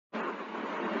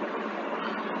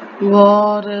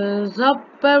What is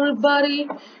up, everybody?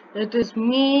 It is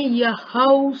me, your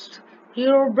host,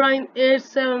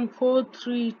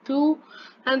 HeroBrian87432,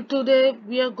 and today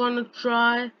we are gonna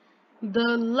try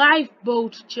the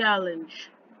Lifeboat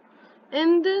challenge.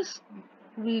 In this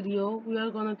video, we are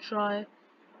gonna try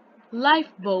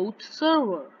Lifeboat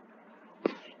server.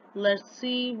 Let's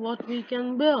see what we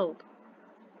can build.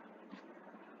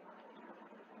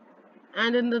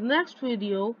 And in the next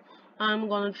video, I'm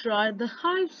gonna try the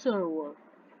Hive server.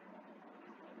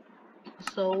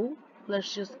 So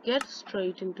let's just get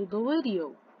straight into the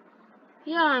video.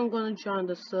 Yeah, I'm gonna join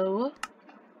the server.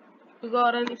 You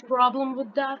got any problem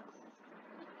with that?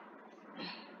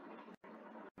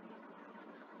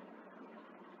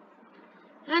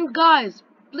 And guys,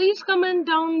 please comment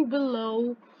down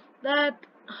below that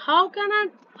how can I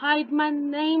hide my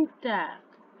name tag?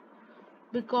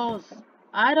 Because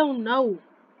I don't know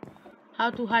how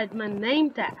to hide my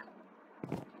name tag.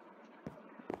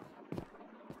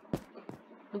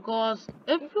 Because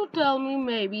if you tell me,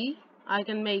 maybe I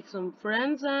can make some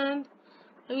friends and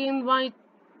maybe invite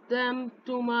them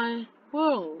to my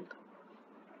world.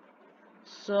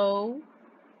 So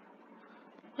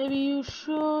maybe you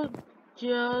should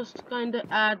just kinda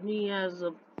add me as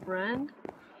a friend,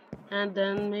 and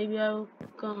then maybe I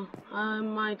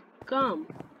might come.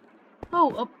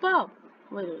 Oh, a pup.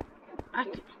 Wait a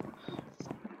minute.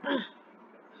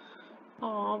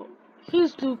 Oh,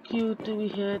 he's too cute to be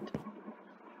hit.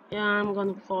 Yeah, I'm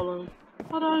gonna follow him.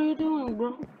 What are you doing,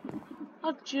 bro?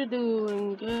 What you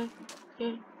doing, okay?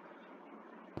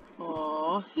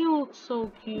 Oh, he looks so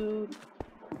cute.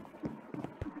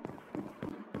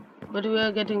 But we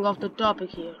are getting off the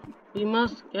topic here. We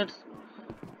must get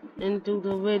into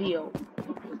the video.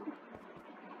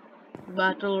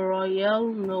 Battle Royale,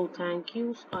 no thank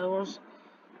you. I was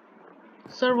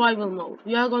survival mode.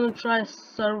 We are gonna try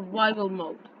survival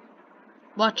mode.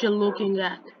 What you're looking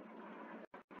at.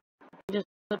 Just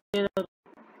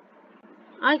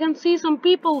I can see some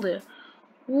people there.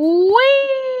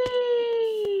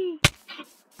 Whee!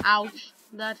 Ouch,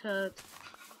 that hurt.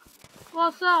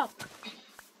 What's up?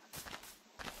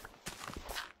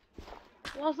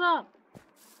 What's up?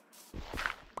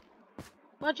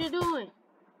 What you doing?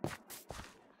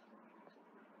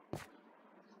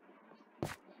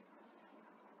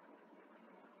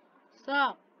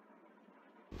 Stop.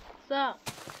 Stop.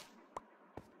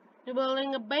 You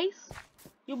building a base?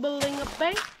 You building a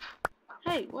base?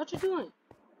 Hey, what you doing?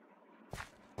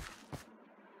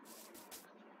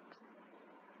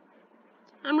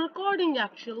 I'm recording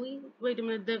actually. Wait a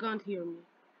minute, they can't hear me.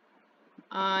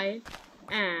 I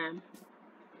am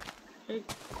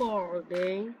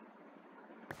recording.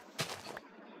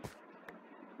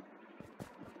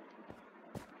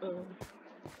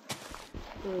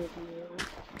 Video.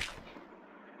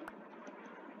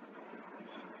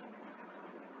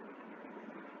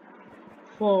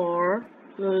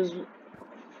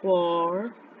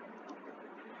 For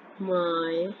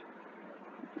my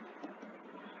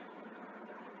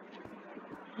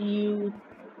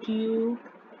YouTube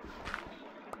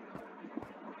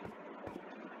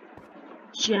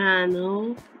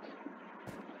channel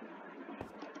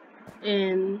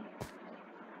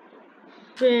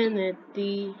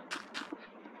Infinity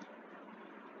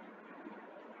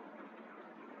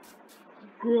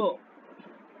Group.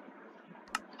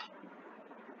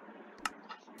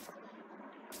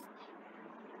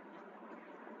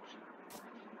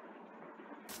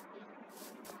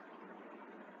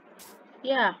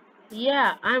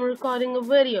 Yeah, I'm recording a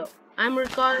video.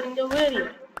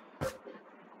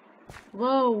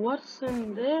 Whoa, what's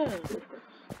in there?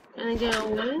 Can I get a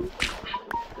win?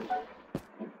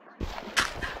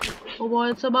 Oh boy,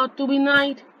 it's about to be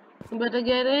night. You better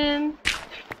get in.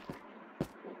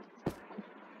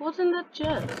 What's in that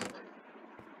chest?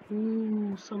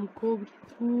 Ooh, some cooked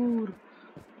food.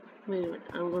 Wait a minute,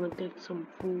 I'm gonna take some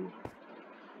food.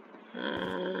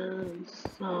 And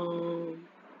some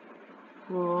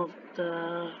of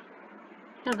the...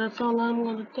 Yeah, that's all I'm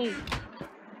gonna take.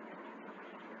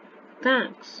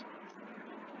 Thanks.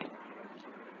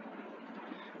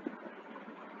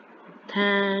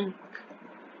 Thank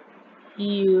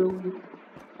you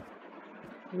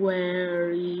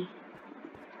very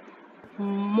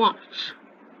much.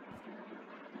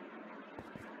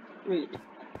 Wait,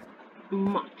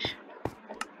 much.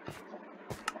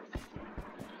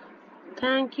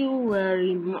 Thank you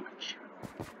very much.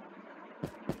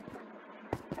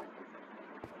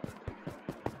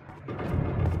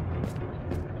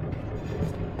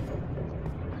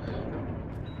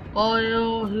 Oh,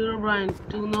 yo, HeroBrian,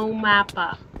 to no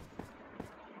mappa.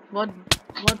 What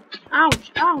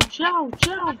Ouch, ouch, ouch,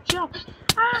 ouch, ouch.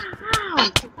 Ah,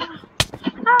 ouch, ouch.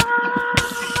 Ah,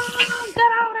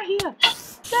 get out of here.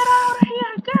 Get out of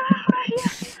here. Get out of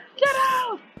here. Get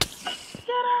out.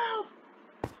 Get out.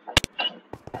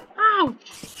 Ouch.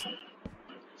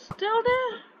 Still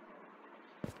there?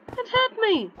 It hit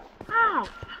me. Ow.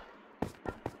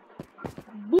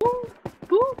 Boop,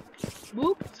 boop,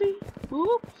 boopsie,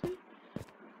 boopsie.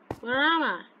 Where am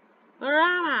I? Where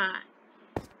am I?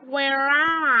 Where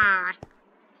am I?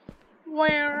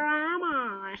 Where am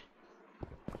I?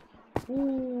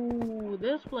 Ooh,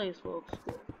 this place looks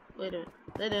good. Wait a minute,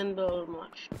 they didn't build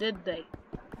much, did they?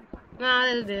 Nah,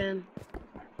 they didn't.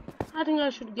 I think I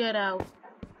should get out.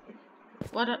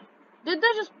 Did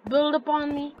they just build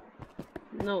upon me?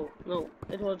 No,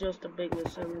 it was just a big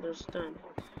misunderstanding.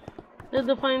 Did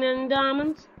they find any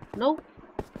diamonds? Nope.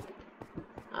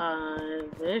 I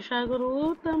wish I could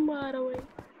loot them, by the way.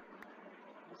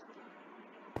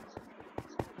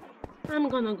 I'm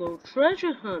gonna go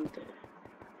treasure hunting.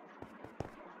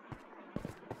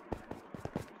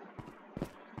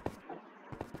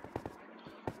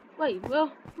 Wait,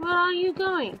 well, where are you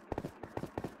going?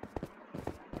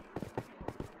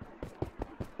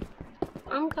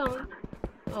 I'm coming.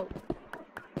 Oh.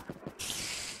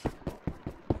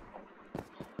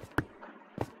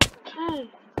 Hey,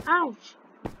 ouch.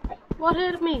 What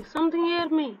hit me? Something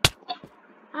hit me.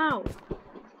 Ow.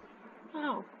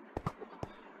 Ow.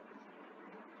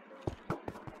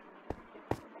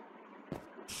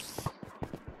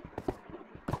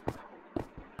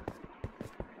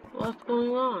 What's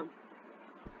going on?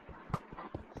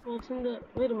 What's in the...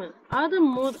 Wait a minute. Are there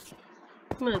more...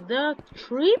 Wait a minute, there are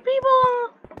 3 people on...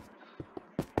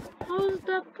 How is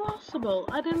that possible?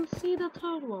 I didn't see the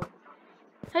 3rd one.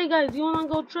 Hey guys, you wanna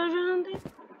go treasure hunting?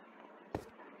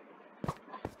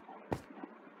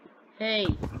 Hey,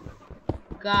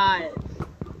 guys.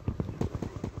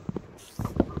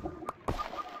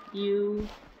 You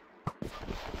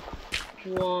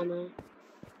wanna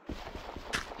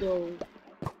go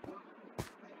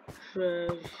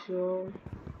treasure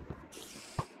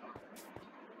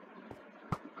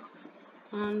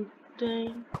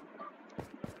hunting?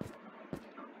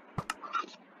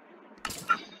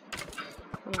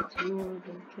 What's more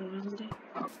than treasure hunting?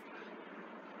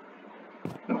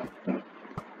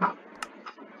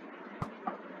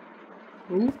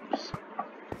 Oops.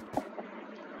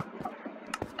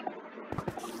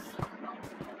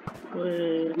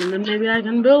 Wait a minute, maybe I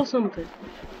can build something.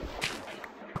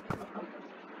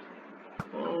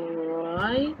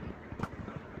 Alright.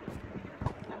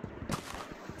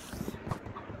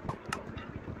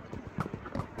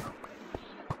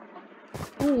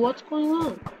 Ooh, what's going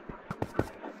on?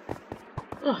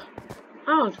 Ugh.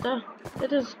 Ouch,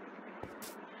 it is...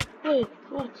 Wait,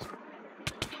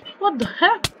 what the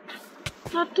heck?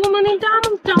 Not too many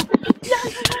diamonds down. Yeah.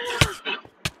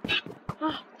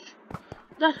 Ouch.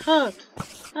 That hurt.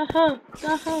 That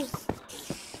hurt.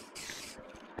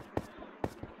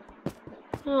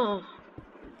 Oh.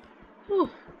 Whew.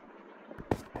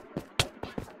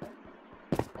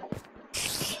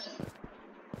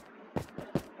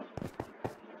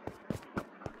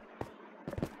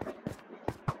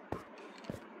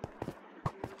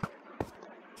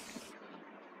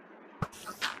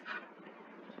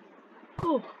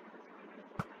 Oh.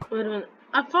 Wait a minute.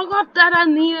 I forgot that I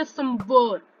needed some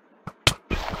wood.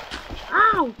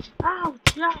 Ouch!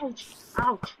 Ouch! Ow!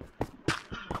 Ouch!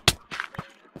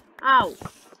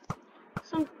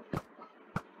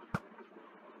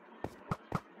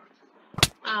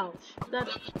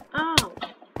 Ow!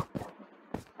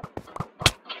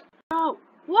 Ow!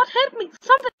 What hit me?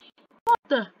 Something! What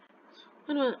the? Wait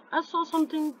a minute. I saw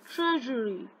something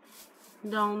treasury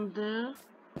down there.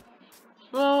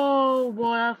 Oh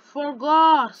boy! I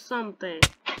forgot something.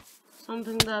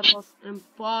 Something that was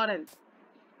important.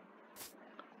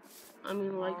 I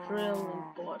mean, like, real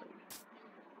important.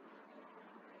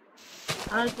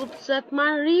 I could set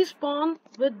my respawn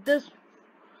with this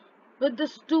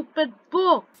stupid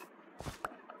book.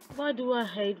 Why do I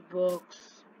hate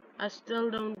books? I still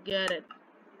don't get it.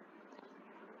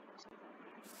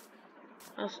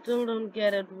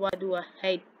 Why do I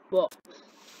hate books?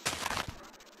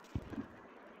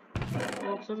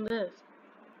 What's in this?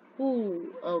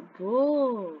 Ooh, a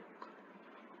book.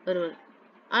 Wait a minute.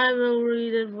 I will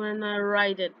read it when I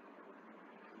write it.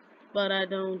 But I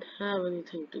don't have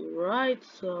anything to write,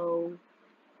 so...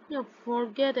 yeah,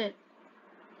 forget it.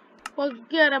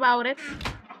 Forget about it.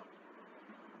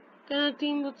 Can I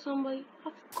team with somebody?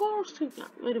 Of course you can.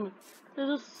 Wait a minute.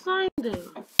 There's a sign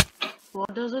there.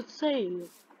 What does it say?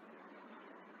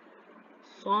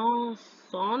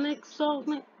 Sonic?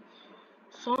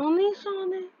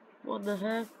 What the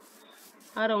heck?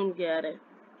 I don't get it.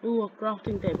 Ooh, a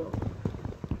crafting table.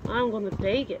 I'm gonna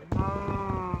take it.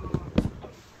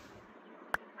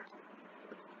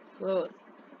 Good.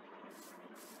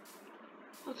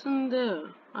 What's in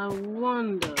there? I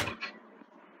wonder.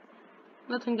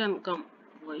 Nothing can come.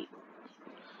 Wait.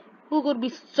 Who could be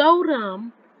so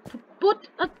dumb to put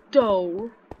a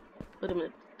door? Wait a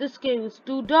minute. This game is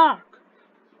too dark.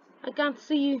 I can't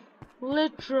see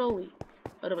literally.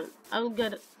 Wait a minute. I will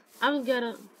get it. I will get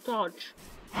a torch.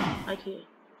 Right here.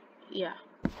 Yeah.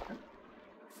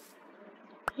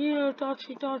 Here,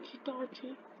 torchy, torchy,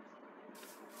 torchy.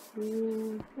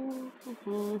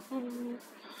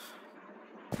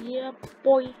 Yeah,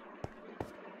 boy.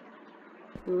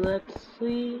 Let's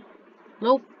see.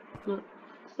 Nope. No.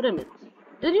 Wait a minute.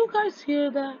 Did you guys hear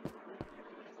that?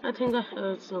 I think I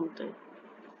heard something.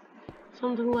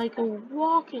 Something like a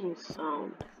walking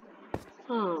sound.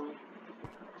 Huh.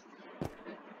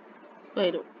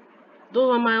 Wait.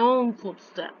 Those are my own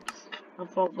footsteps. I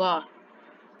forgot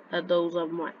that those are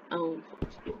my own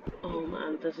footsteps. Oh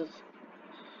man,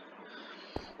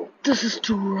 this is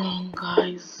too wrong,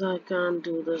 guys. I can't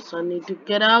do this. I need to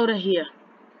get out of here.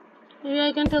 Maybe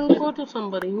I can teleport to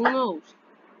somebody. Who knows?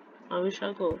 I wish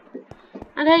I could.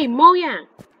 And hey, Mojang,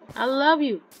 I love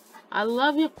you. I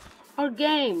love you. Our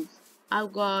games.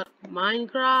 I've got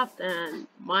Minecraft and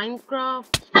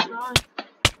Minecraft.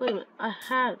 Wait a minute. I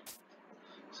had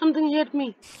something hit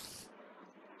me.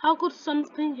 How could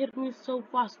something hit me so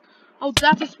fast? Oh,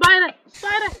 that's a spider!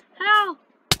 Spider! Help!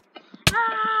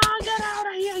 Ah! Get out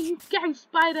of here, you gang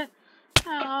spider!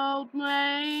 Help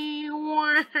me!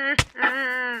 Wah!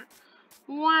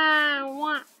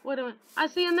 Wait a minute. I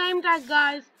see a name tag,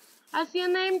 guys. I see a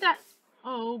name tag.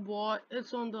 Oh boy,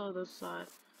 it's on the other side.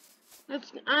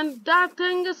 And that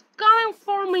thing is coming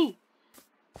for me.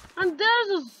 And there's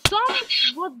a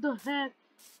zombie. What the heck?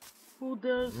 Oh,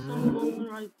 there's someone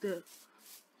right there.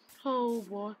 Oh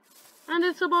boy. And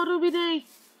it's about to be day.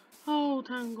 Oh,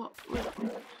 thank God.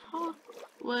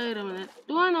 Wait a minute.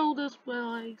 Do I know this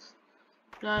place?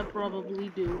 I probably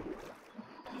do.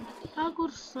 How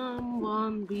could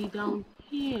someone be down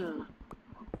here?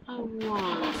 I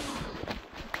wonder.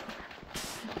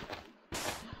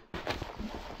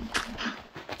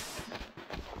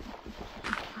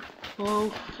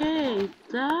 Okay,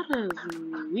 that is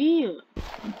weird.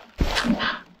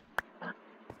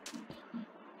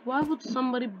 Why would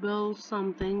somebody build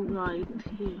something right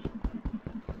here?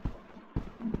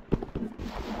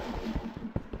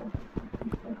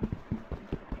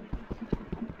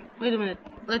 Wait a minute.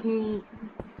 Let me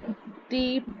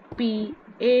TPACC.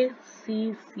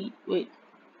 Wait.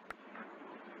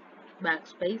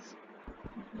 Backspace.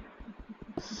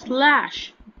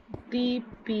 Slash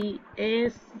TPACCEPT.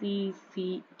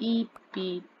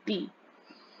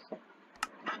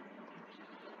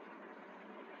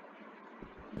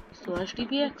 Slash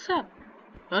TP accept.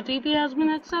 Your TP has been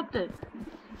accepted.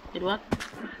 Wait, what?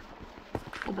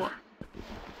 Oh boy.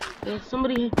 There's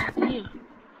somebody here.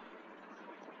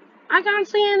 I can't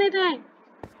see anything.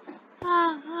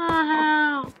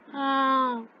 Help.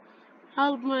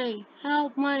 Help me.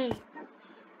 Help me.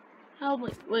 Help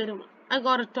me. Wait a minute. I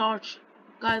got a torch.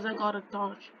 Guys, I got a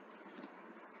torch.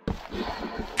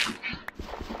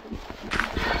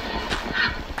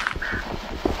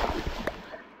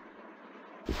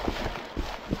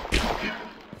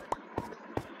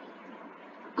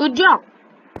 Good job,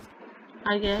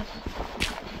 I guess.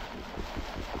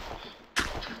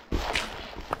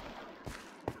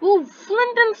 Ooh,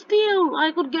 flint and steel!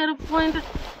 I could get a flint and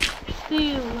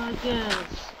steel, I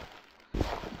guess.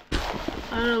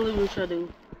 I really wish I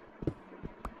do.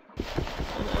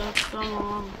 Come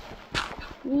on.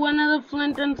 Ooh, another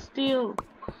flint and steel.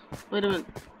 Wait a minute.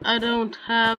 I don't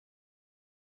have